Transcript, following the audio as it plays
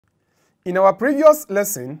In our previous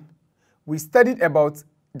lesson, we studied about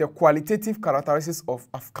the qualitative characteristics of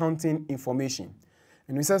accounting information.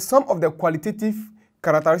 And we said some of the qualitative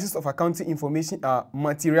characteristics of accounting information are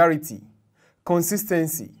materiality,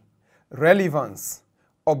 consistency, relevance,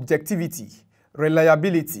 objectivity,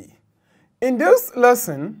 reliability. In this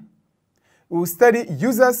lesson, we will study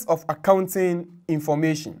uses of accounting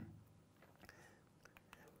information.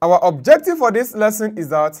 Our objective for this lesson is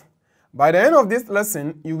that by the end of this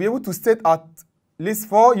lesson, you'll be able to state at least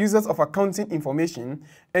 4 uses of accounting information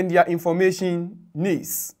and their information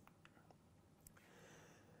needs.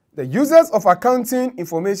 The users of accounting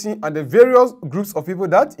information are the various groups of people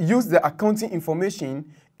that use the accounting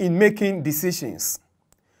information in making decisions.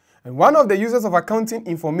 And one of the users of accounting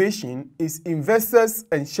information is investors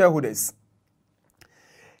and shareholders.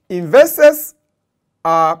 Investors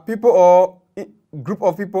are people or group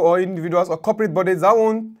of people or individuals or corporate bodies that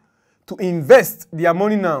want to invest their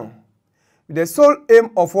money now with the sole aim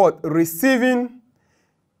of what? Receiving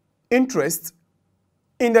interest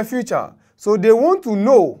in the future. So they want to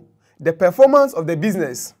know the performance of the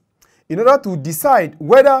business in order to decide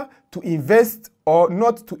whether to invest or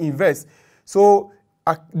not to invest. So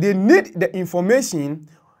they need the information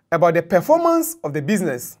about the performance of the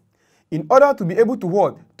business in order to be able to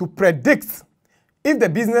what? To predict if the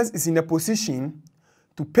business is in a position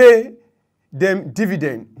to pay them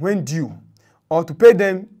dividend when due or to pay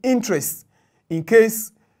them interest in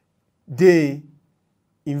case they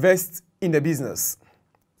invest in the business.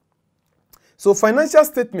 So financial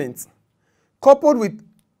statements coupled with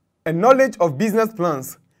a knowledge of business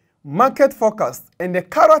plans, market forecast, and the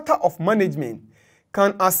character of management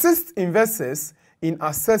can assist investors in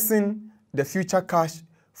assessing the future cash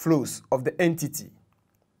flows of the entity.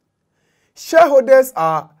 Shareholders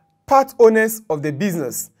are part owners of the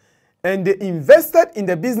business, and they invested in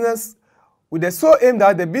the business with the sole aim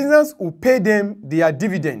that the business will pay them their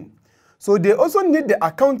dividend. So they also need the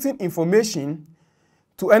accounting information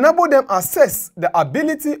to enable them assess the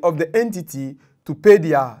ability of the entity to pay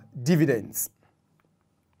their dividends.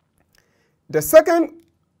 The second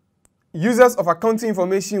users of accounting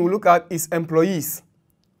information we look at is employees.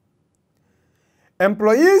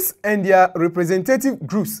 Employees and their representative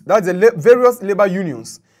groups, that's the various labor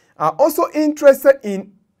unions, are also interested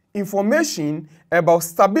in information about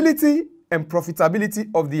stability and profitability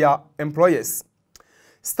of their employers.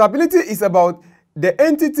 Stability is about the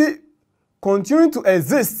entity continuing to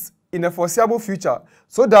exist in the foreseeable future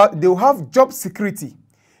so that they will have job security.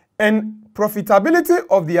 And profitability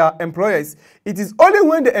of their employers, it is only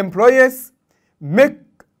when the employers make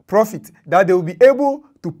profit that they will be able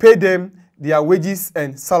to pay them their wages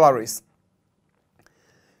and salaries.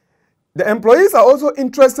 The employees are also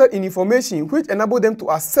interested in information which enable them to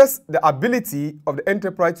assess the ability of the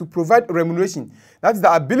enterprise to provide remuneration. That's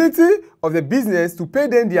the ability of the business to pay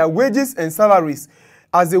them their wages and salaries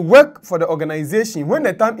as they work for the organization. When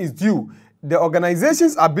the time is due, the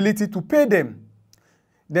organization's ability to pay them.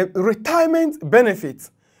 The retirement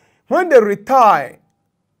benefits. When they retire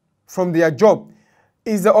from their job,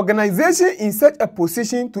 is the organization in such a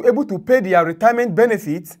position to able to pay their retirement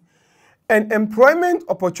benefits and employment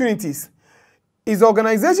opportunities? Is the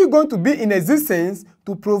organization going to be in existence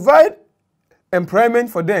to provide employment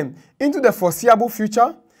for them into the foreseeable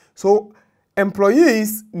future? So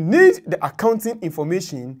employees need the accounting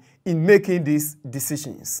information in making these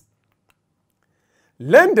decisions.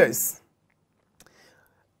 Lenders,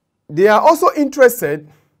 they are also interested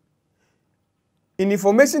in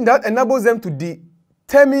information that enables them to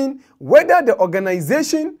determine whether the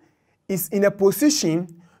organization is in a position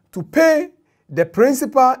to pay the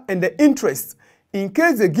principal and the interest in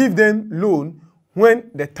case they give them loan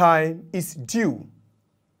when the time is due.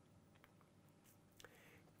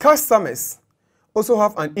 Customers also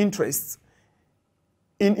have an interest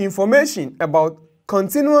in information about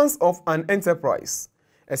continuance of an enterprise,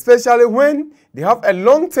 especially when they have a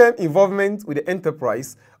long-term involvement with the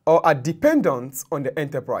enterprise or are dependent on the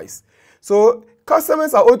enterprise. So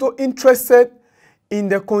customers are also interested in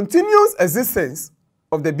the continuous existence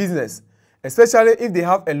of the business, especially if they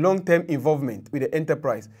have a long-term involvement with the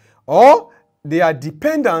enterprise or they are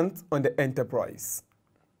dependent on the enterprise.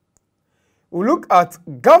 We look at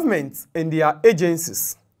governments and their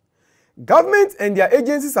agencies. Governments and their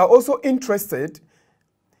agencies are also interested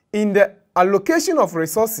in the allocation of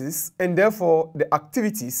resources and therefore the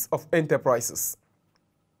activities of enterprises.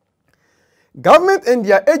 Government and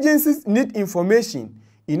their agencies need information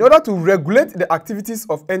in order to regulate the activities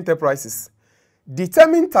of enterprises,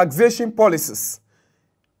 determine taxation policies,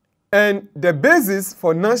 and the basis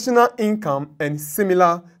for national income and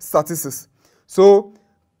similar statistics. So,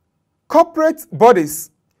 corporate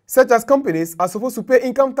bodies such as companies, are supposed to pay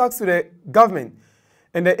income tax to the government.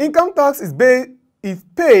 And the income tax is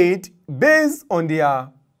paid based on their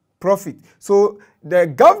profit. So the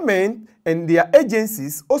government and their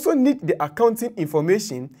agencies also need the accounting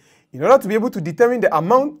information in order to be able to determine the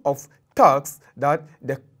amount of tax that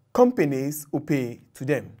the companies will pay to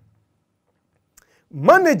them.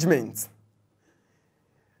 Management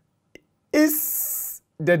is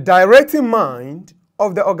the directing mind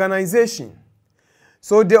of the organization.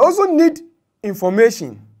 So they also need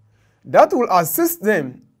information that will assist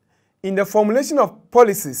them in the formulation of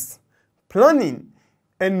policies, planning,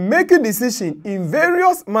 and making decisions in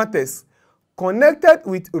various matters connected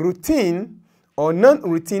with routine or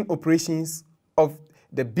non-routine operations of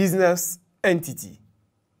the business entity.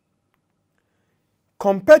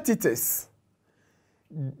 Competitors,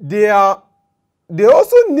 they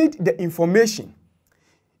also need the information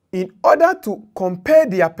in order to compare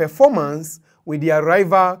their performance with their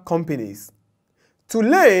rival companies, to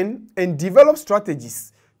learn and develop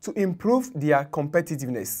strategies to improve their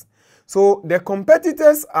competitiveness. So the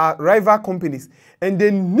competitors are rival companies, and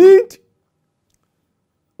they need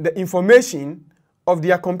the information of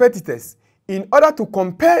their competitors in order to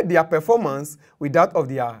compare their performance with that of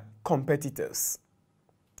their competitors.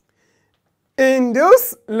 In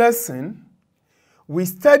this lesson, we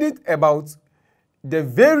studied about the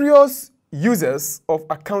various users of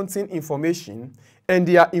accounting information and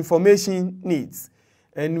their information needs.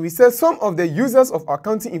 And we said some of the users of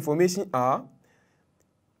accounting information are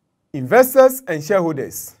investors and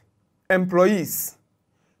shareholders, employees,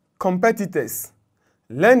 competitors,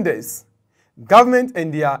 lenders, government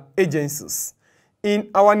and their agencies. In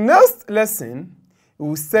our next lesson, we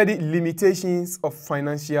will study limitations of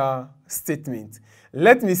financial statement.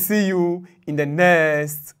 Let me see you in the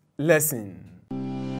next lesson.